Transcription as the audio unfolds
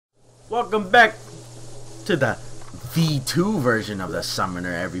Welcome back to the V2 version of the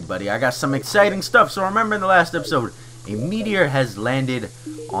Summoner, everybody. I got some exciting stuff. So remember in the last episode, a meteor has landed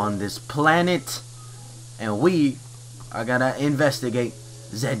on this planet, and we are gonna investigate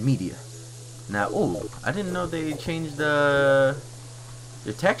that meteor. Now, oh, I didn't know they changed the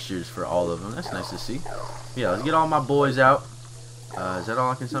textures for all of them. That's nice to see. Yeah, let's get all my boys out. Is that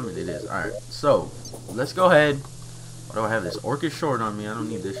all I can summon? It is. Alright, so let's go ahead. What do I have? This Orcish Sword on me. I don't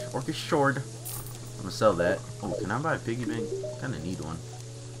need this Orcish Sword. I'm gonna sell that. Oh, can I buy a piggy bank? Kinda need one.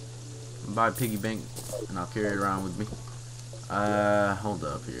 I'm gonna buy a piggy bank and I'll carry it around with me. Hold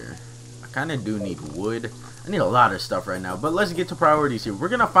up here. I kinda do need wood. I need a lot of stuff right now, but let's get to priorities here. We're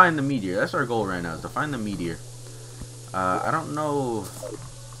gonna find the meteor. That's our goal right now, is to find the meteor. I don't know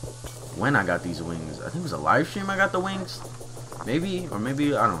when I got these wings. I think it was a live stream I got the wings. Maybe, or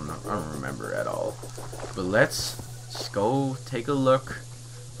maybe, I don't know. I don't remember at all. But let's just go take a look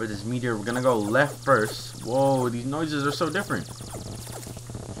for this meteor. We're gonna go left first. Whoa, these noises are so different.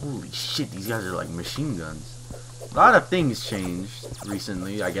 Holy shit, these guys are like machine guns. A lot of things changed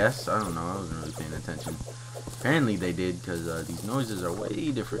recently, I guess. I don't know, I wasn't really paying attention. Apparently they did, because these noises are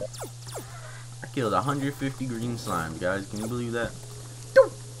way different. I killed 150 green slimes, guys. Can you believe that?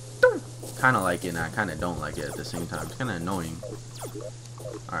 Kind of like it and I kind of don't like it at the same time. It's kind of annoying.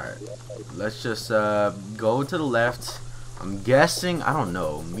 Alright, let's just go to the left. I'm guessing, I don't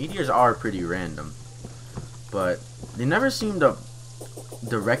know, meteors are pretty random, but they never seem to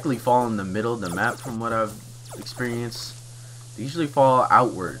directly fall in the middle of the map from what I've experienced. They usually fall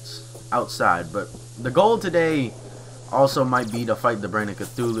outwards, outside, but the goal today also might be to fight the Brain of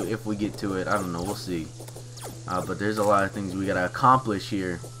Cthulhu if we get to it. I don't know, we'll see. But there's a lot of things we gotta accomplish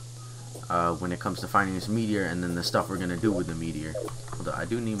here when it comes to finding this meteor, and then the stuff we're gonna do with the meteor. Hold on, I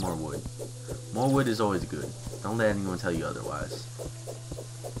do need more wood. More wood is always good. Don't let anyone tell you otherwise.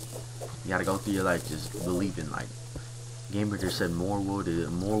 You gotta go through your life just believing, like Gamerbreaker said, more wood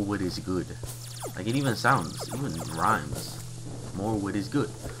is good. Like, it even sounds, even rhymes. More wood is good.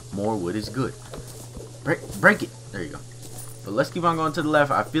 More wood is good. Break it. There you go. But let's keep on going to the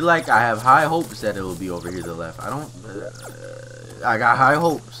left. I feel like I have high hopes that it will be over here to the left. I don't. I got high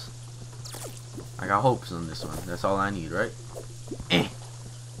hopes. I got hopes on this one. That's all I need, right?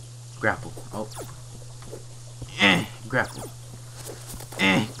 Grapple. Oh. Grapple.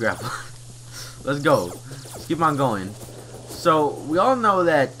 Grapple. Let's go. Let's keep on going. So, we all know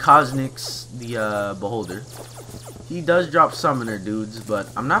that Cosnix, the Beholder, he does drop Summoner dudes, but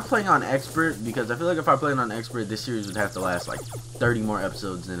I'm not playing on Expert because I feel like if I played on Expert, this series would have to last like 30 more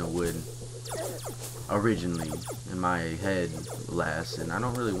episodes than it would originally, in my head, last, and I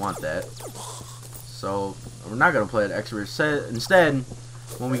don't really want that. So, we're not going to play at Expert. Instead,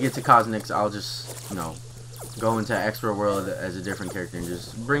 when we get to Cosnix, I'll just, you know, go into Expert World as a different character and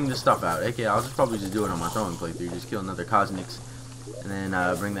just bring the stuff out. Okay, I'll just probably just do it on my throwing playthrough. Just kill another Cosnix and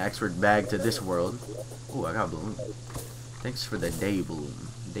then bring the Expert bag to this world. Ooh, I got Bloom. Thanks for the Day Bloom.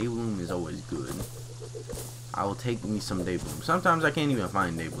 Day Bloom is always good. I will take me some Day Bloom. Sometimes I can't even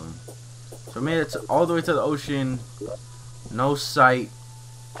find Day Bloom. So I made it all the way to the ocean. No sight.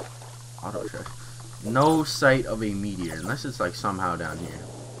 Auto trash. No sight of a meteor, unless it's like somehow down here.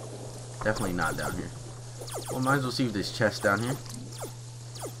 Definitely not down here. Well, might as well see if there's chest down here.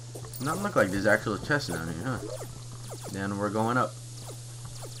 Doesn't look like there's actual chest down here, huh? Then we're going up.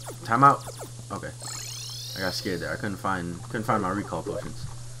 Time out. Okay. I got scared there. I couldn't find my recall potions.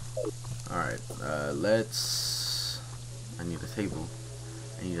 Alright, let's. I need a table.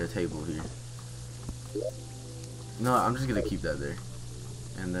 I need a table here. No, I'm just gonna keep that there.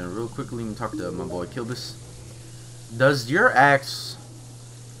 And then real quickly, let me talk to my boy Kilbus. Does your axe...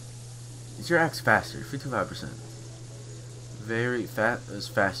 Is your axe faster? 55%. Very fast. It's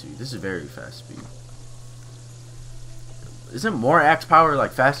fast speed. This is very fast speed. Isn't more axe power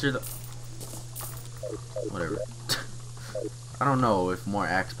like faster? Whatever. I don't know if more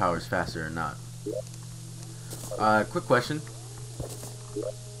axe power is faster or not. Quick question.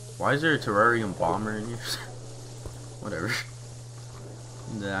 Why is there a Terrarium bomber in here? Whatever.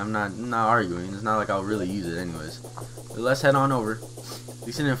 I'm not arguing. It's not like I'll really use it anyways. But let's head on over. At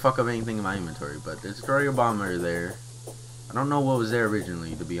least I didn't fuck up anything in my inventory. But there's a Terraria bomber there. I don't know what was there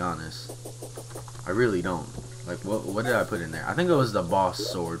originally, to be honest. I really don't. Like, what did I put in there? I think it was the boss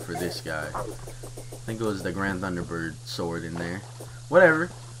sword for this guy. I think it was the Grand Thunderbird sword in there. Whatever.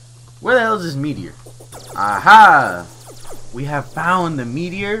 Where the hell is this meteor? Aha! We have found the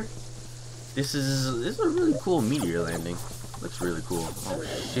meteor. This is a really cool meteor landing. Looks really cool. Oh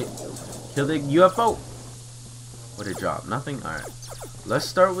shit. Kill the UFO. What did it drop? Nothing? Alright. Let's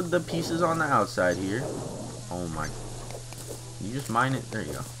start with the pieces on the outside here. Oh my. You just mine it. There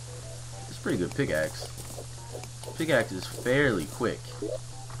you go. pretty good pickaxe. Pickaxe is fairly quick.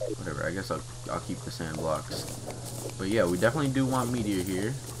 Whatever, I guess I'll keep the sand blocks. But yeah, we definitely do want meteor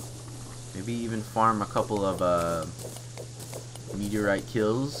here. Maybe even farm a couple of meteorite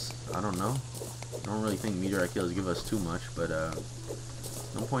kills. I don't know. I don't really think meteorite kills give us too much, but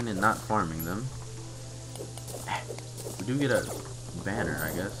no point in not farming them. We do get a banner,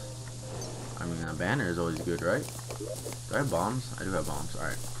 I guess. I mean, a banner is always good, right? Do I have bombs? I do have bombs.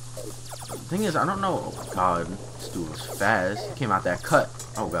 Alright. The thing is, I don't know. Oh, God. This dude was fast. He came out that cut.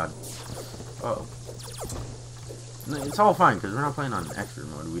 Oh, God. Uh-oh. No, it's all fine, because we're not playing on expert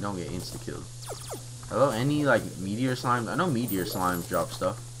mode. We don't get insta-killed. Hello? Any, like, meteor slimes? I know meteor slimes drop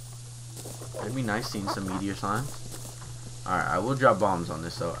stuff. It'd be nice seeing some meteor slimes. Alright, I will drop bombs on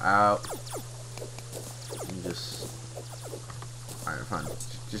this, though. Ow. Let me just... Alright, fine.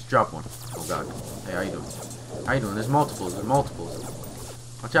 Just drop one. Oh, God. Hey, how you doing? How you doing? There's multiples. There's multiples.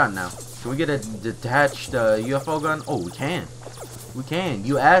 Watch out now. Can we get a detached UFO gun? Oh, we can. We can.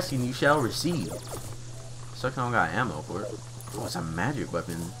 You ask and you shall receive. Sucks I don't got ammo for it. Oh, it's a magic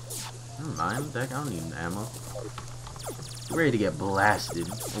weapon. Never mind. What the heck? I don't need ammo. Ready to get blasted.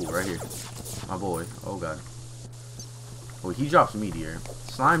 Oh, right here. My boy. Oh, God. Oh, he drops meteor.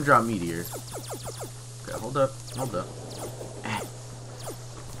 Slime drop meteor. Okay, hold up. Hold up.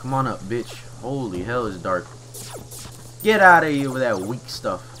 Come on up, bitch. Holy hell, it's dark. Get out of here with that weak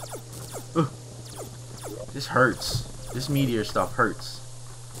stuff. Ugh. This hurts. This meteor stuff hurts.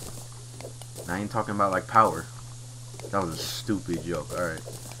 I ain't talking about like power. That was a stupid joke. Alright.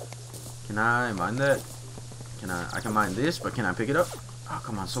 Can I mine that? I can mine this, but can I pick it up? Oh,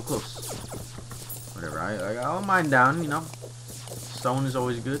 come on, so close. Whatever, I'll mine down, you know. Stone is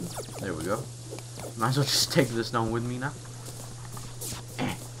always good. There we go. Might as well just take the stone with me now.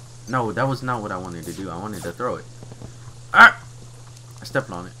 No, that was not what I wanted to do. I wanted to throw it. Ah! I stepped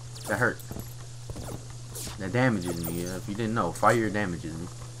on it. That hurt. That damages me. If you didn't know, fire damages me.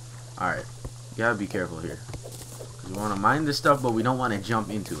 Alright. You gotta be careful here. Because we want to mine this stuff, but we don't want to jump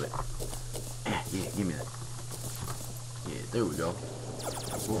into it. Yeah, give me that. Yeah, there we go.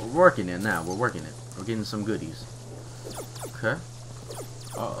 We're working it now. We're working it. We're getting some goodies. Okay.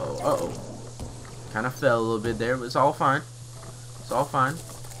 Uh-oh, uh-oh. Kind of fell a little bit there, but it's all fine. It's all fine.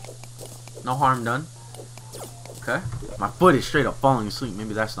 No harm done. Okay. My foot is straight up falling asleep.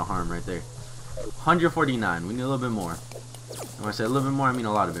 Maybe that's the harm right there. 149. We need a little bit more. And when I say a little bit more, I mean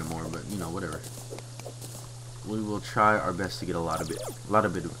a lot of bit more. But, you know, whatever. We will try our best to get a lot of it. A lot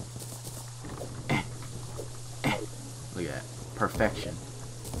of it. Look at that. Perfection.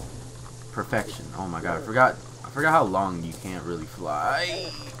 Perfection. Oh my god. I forgot how long you can't really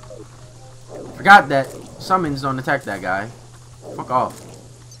fly. Forgot that summons don't attack that guy. Fuck off.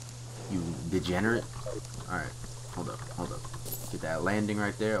 You degenerate. Alright. Hold up. Hold up. Get that landing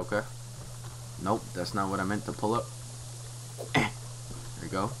right there. Okay. Nope. That's not what I meant to pull up. There you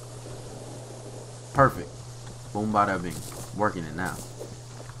go. Perfect. Boom, bada, bing. Working it now.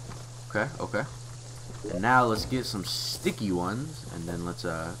 Okay. Okay. And now let's get some sticky ones. And then let's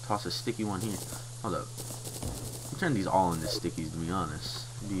toss a sticky one here. Hold up. I'm turning these all into stickies, to be honest.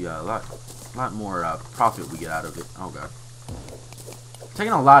 It'd be a lot more profit we get out of it. Oh, God.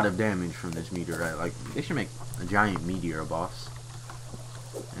 Taking a lot of damage from this meteorite. Like, they should make a giant meteor boss.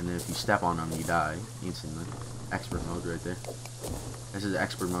 And then if you step on them, you die instantly. Expert mode right there. This is the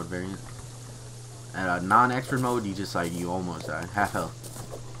expert mode variant. At non-expert mode, you just like, you almost die. Half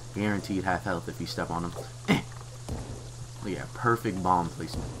health. Guaranteed half health if you step on them. Look at that. Perfect bomb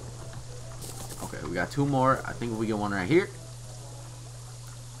placement. Okay, we got two more. I think we get one right here.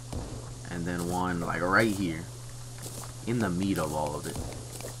 And then one like right here. In the meat of all of it.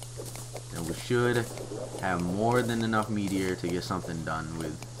 And we should have more than enough meteor to get something done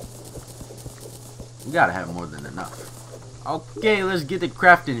with. We gotta have more than enough. Okay, let's get to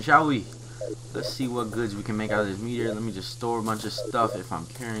crafting, shall we? Let's see what goods we can make out of this meteor. Let me just store a bunch of stuff if I'm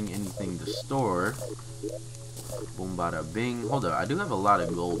carrying anything to store. Boom, bada, bing. Hold up, I do have a lot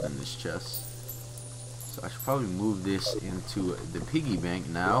of gold in this chest. So I should probably move this into the piggy bank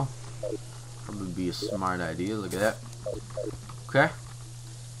now. Probably be a smart idea. Look at that. Okay.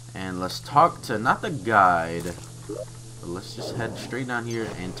 And let's talk to, not the guide, but let's just head straight down here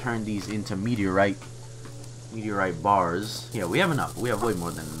and turn these into meteorite bars. Yeah, we have enough. We have way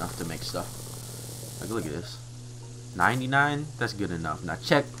more than enough to make stuff. Like, look at this. 99? That's good enough. Now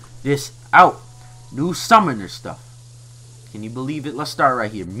check this out. New summoner stuff. Can you believe it? Let's start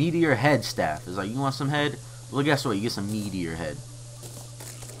right here. Meteor head staff. It's like, you want some head? Well, guess what? You get some meteor head.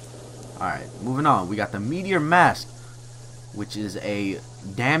 Alright, moving on. We got the meteor mask, which is a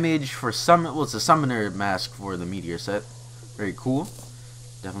damage for summon. Well, it's a summoner mask for the meteor set. Very cool.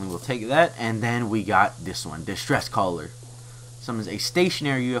 Definitely will take that. And then we got this one, Distress Caller. Summons a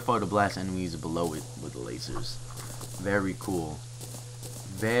stationary UFO to blast enemies below it with lasers. Very cool.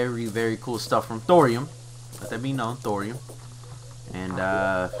 Very, very cool stuff from Thorium. Let that be known, Thorium. And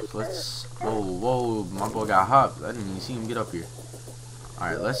let's... Whoa, my boy got hopped. I didn't even see him get up here.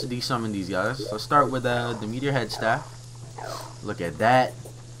 Alright, let's desummon these guys. Let's start with the Meteor Head Staff. Look at that.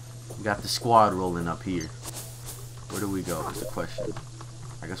 We got the squad rolling up here. Where do we go? That's the question.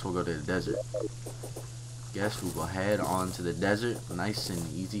 I guess we'll go to the desert. Guess we'll go head on to the desert. Nice and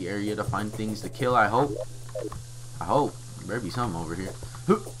easy area to find things to kill, I hope. I hope. There better be something over here.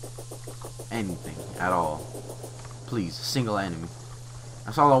 Anything at all. Please, a single enemy.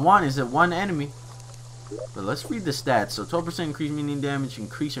 That's all I want, is that one enemy. But let's read the stats. So 12% increase minion damage,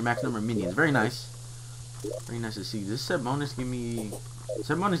 increase your max number of minions. Very nice. Very nice to see. This set bonus give me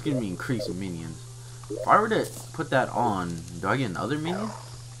increased minions. If I were to put that on, do I get another minion?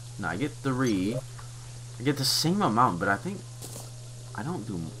 No, I get 3. I get the same amount, but I think I don't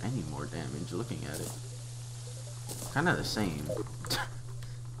do any more damage looking at it. Kind of the same.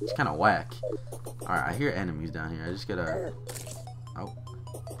 It's kind of whack. Alright, I hear enemies down here. I just gotta... Oh.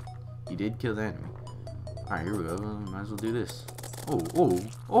 He did kill the enemy. Alright, here we go. Might as well do this.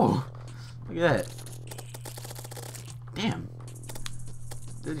 Oh. Look at that. Damn.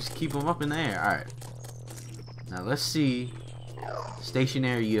 They just keep them up in the air. Alright. Now let's see.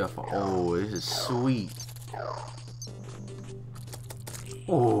 Stationary UFO. Oh, this is sweet.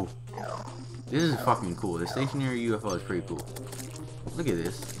 Oh. This is fucking cool. The stationary UFO is pretty cool. Look at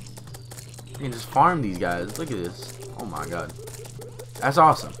this. You can just farm these guys. Look at this. Oh my god. That's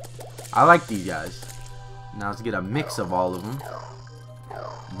awesome. I like these guys. Now let's get a mix of all of them.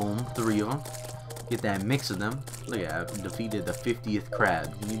 Boom. 3 of them. Get that mix of them. Look at that. Defeated the 50th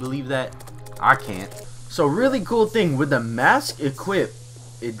crab. Can you believe that? I can't. So really cool thing. With the mask equipped,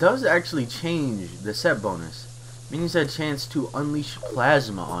 it does actually change the set bonus. Means a chance to unleash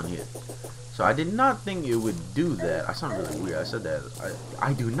plasma on it. So I did not think it would do that. I sound really weird. I said that.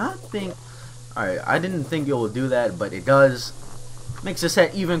 I do not think... Alright, I didn't think it would do that, but it does. Makes the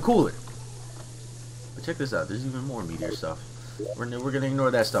set even cooler. But check this out. There's even more meteor stuff. We're going to ignore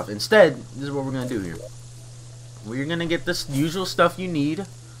that stuff. Instead, this is what we're going to do here. We're going to get the usual stuff you need.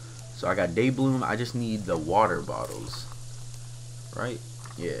 So I got Day Bloom. I just need the water bottles. Right?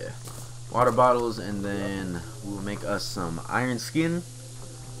 Yeah. Water bottles, and then we'll make us some iron skin.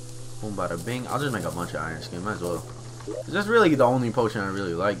 Boom, bada bing. I'll just make a bunch of iron skin. Might as well. That's really the only potion I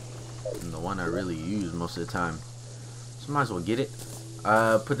really like. And the one I really use most of the time. So might as well get it.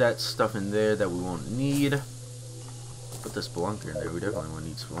 Put that stuff in there that we won't need. Put the spelunker in there. We definitely won't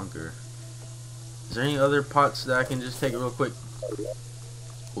need spelunker. Is there any other pots that I can just take real quick?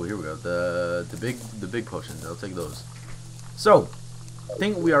 Oh, here we go. The big potions. I'll take those. So, I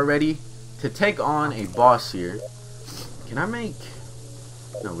think we are ready to take on a boss here. Can I make...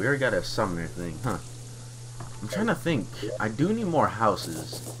 No, we already got a summoner thing. Huh. I'm trying to think. I do need more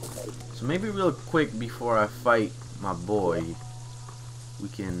houses. So maybe real quick before I fight my boy, we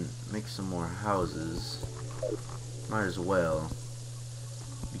can make some more houses. Might as well.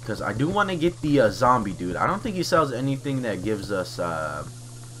 Because I do want to get the zombie dude. I don't think he sells anything that gives us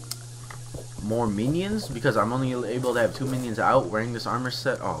more minions. Because I'm only able to have 2 minions out wearing this armor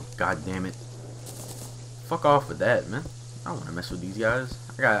set. Oh, god damn it. Fuck off with that, man. I don't want to mess with these guys.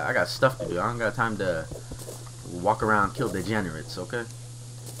 I got stuff to do. I don't got time to walk around kill degenerates, okay?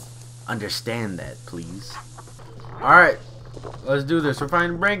 Understand that, please. Alright. Let's do this. We're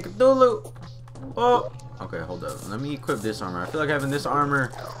fighting Brain Cthulhu. Oh. Okay, hold up. Let me equip this armor. I feel like having this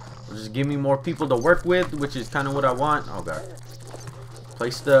armor will just give me more people to work with, which is kind of what I want. Oh god.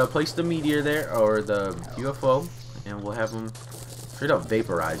 Place the meteor there, or the UFO, and we'll have them straight up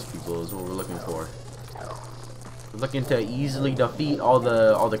vaporize people is what we're looking for. We're looking to easily defeat all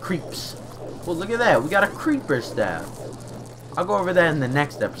the creeps. Well, look at that. We got a creeper staff. I'll go over that in the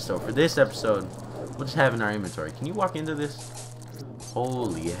next episode. For this episode, we'll just have in our inventory. Can you walk into this?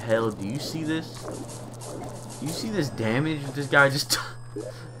 Holy hell, do you see this? Do you see this damage this guy just...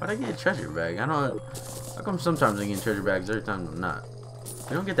 Why'd I get a treasure bag? I don't... How come sometimes I get treasure bags, other times I'm not?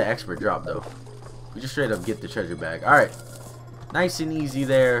 We don't get the expert drop, though. We just straight up get the treasure bag. Alright. Nice and easy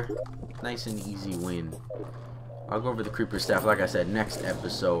there. Nice and easy win. I'll go over the creeper staff, like I said, next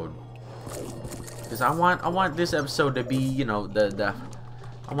episode. Because I want this episode to be, you know,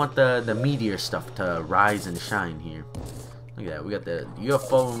 I want the meteor stuff to rise and shine here. Look at that. We got the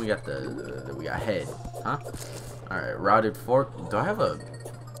UFO and we got head. Huh? Alright, rotted fork. Do I have a...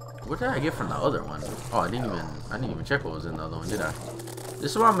 What did I get from the other one? Oh, I didn't even check what was in the other one, did I?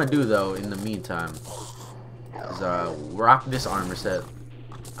 This is what I'm gonna do though in the meantime. Is rock this armor set.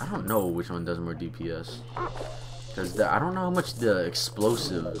 I don't know which one does more DPS. Because I don't know how much the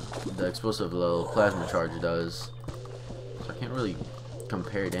explosive little plasma charge does. So I can't really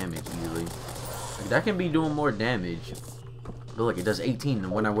compare damage easily. Like, that can be doing more damage. But look, it does 18.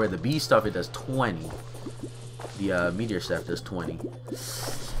 And when I wear the B stuff, it does 20. The meteor staff does 20.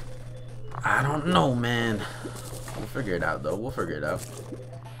 I don't know, man. We'll figure it out, though. We'll figure it out.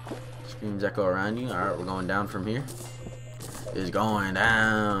 Screams echo around you. Alright, we're going down from here. It's going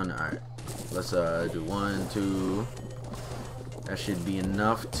down. Alright. Let's do 1, 2. That should be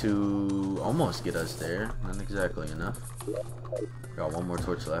enough to almost get us there. Not exactly enough. Got one more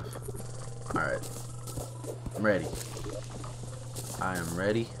torch left. Alright. I'm ready. I am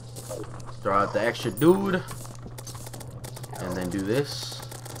ready. Throw out the extra dude. And then do this.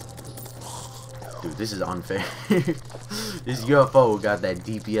 Dude, this is unfair. This UFO got that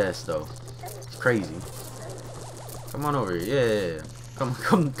DPS though. It's crazy. Come on over here. Yeah. Come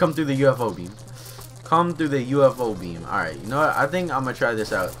through the UFO beam. Come through the UFO beam. Alright, you know what? I think I'm gonna try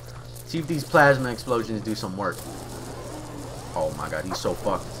this out. See if these plasma explosions do some work. Oh my god, he's so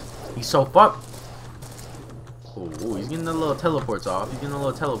fucked. He's so fucked. Oh, he's getting the little teleports off. He's getting the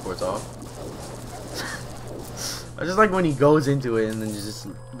little teleports off. I just like when he goes into it and then just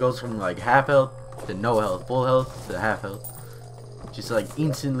goes from like half health to no health, full health to half health. Just like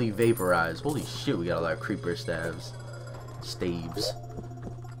instantly vaporized. Holy shit, we got a lot of creeper staves. Staves.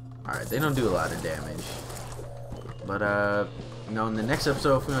 Alright, they don't do a lot of damage. But you know, in the next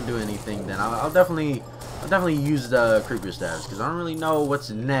episode, if we don't do anything, then I'll definitely use the creeper staves, because I don't really know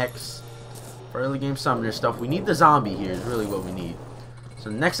what's next for early game summoner stuff. We need the zombie here is really what we need. So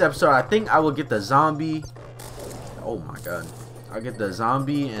next episode, I think I will get the zombie. Oh my god. I'll get the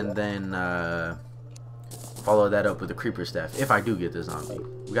zombie and then follow that up with the creeper staff, if I do get the zombie.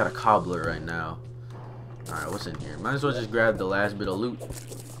 We got a cobbler right now. Alright, what's in here? Might as well just grab the last bit of loot.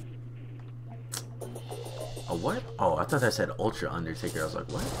 A what? Oh, I thought that said Ultra Undertaker. I was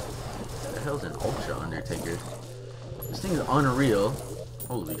like, what? What the hell's an Ultra Undertaker? This thing's unreal.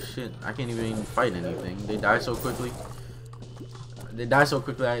 Holy shit. I can't even fight anything. They die so quickly. They die so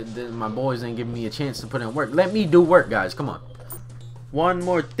quickly, my boys ain't giving me a chance to put in work. Let me do work, guys. Come on. One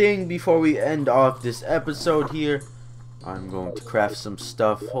more thing before we end off this episode here. I'm going to craft some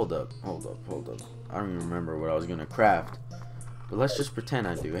stuff. Hold up. I don't even remember what I was going to craft. But let's just pretend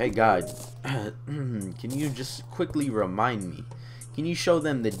I do. Hey, God. Can you just quickly remind me? Can you show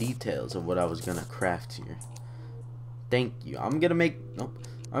them the details of what I was going to craft here? Thank you. I'm going to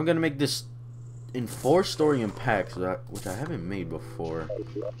make this in 4 Thorium packs, which I haven't made before.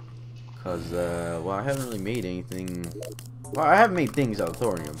 Because, well, I haven't really made anything. Well, I have made things out of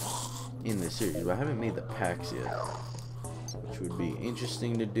Thorium in this series, but I haven't made the packs yet. Which would be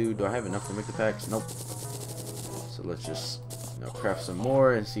interesting to do. Do I have enough to make the packs? Nope. So let's just, you know, craft some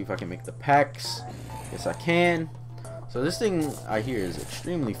more and see if I can make the packs. Yes, I can. So this thing I hear is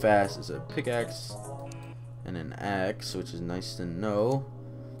extremely fast. It's a pickaxe and an axe, which is nice to know.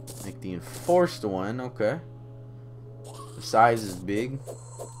 Make the enforced one. Okay. The size is big.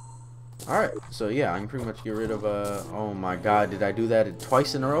 Alright, so yeah, I can pretty much get rid of, oh my god, did I do that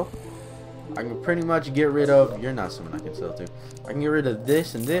twice in a row? I can pretty much get rid of, you're not someone I can sell to. I can get rid of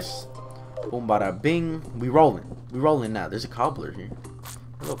this and this. Boom, bada bing. We rolling now. There's a cobbler here.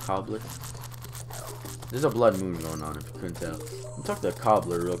 Hello, cobbler. There's a blood moon going on, if you couldn't tell. I'll talk to the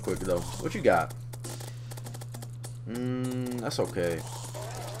cobbler real quick, though. What you got? That's okay.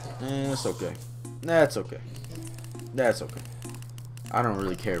 That's okay. That's okay. That's okay. I don't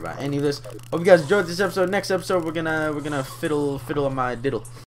really care about any of this. Hope you guys enjoyed this episode. Next episode, we're gonna fiddle on my diddle.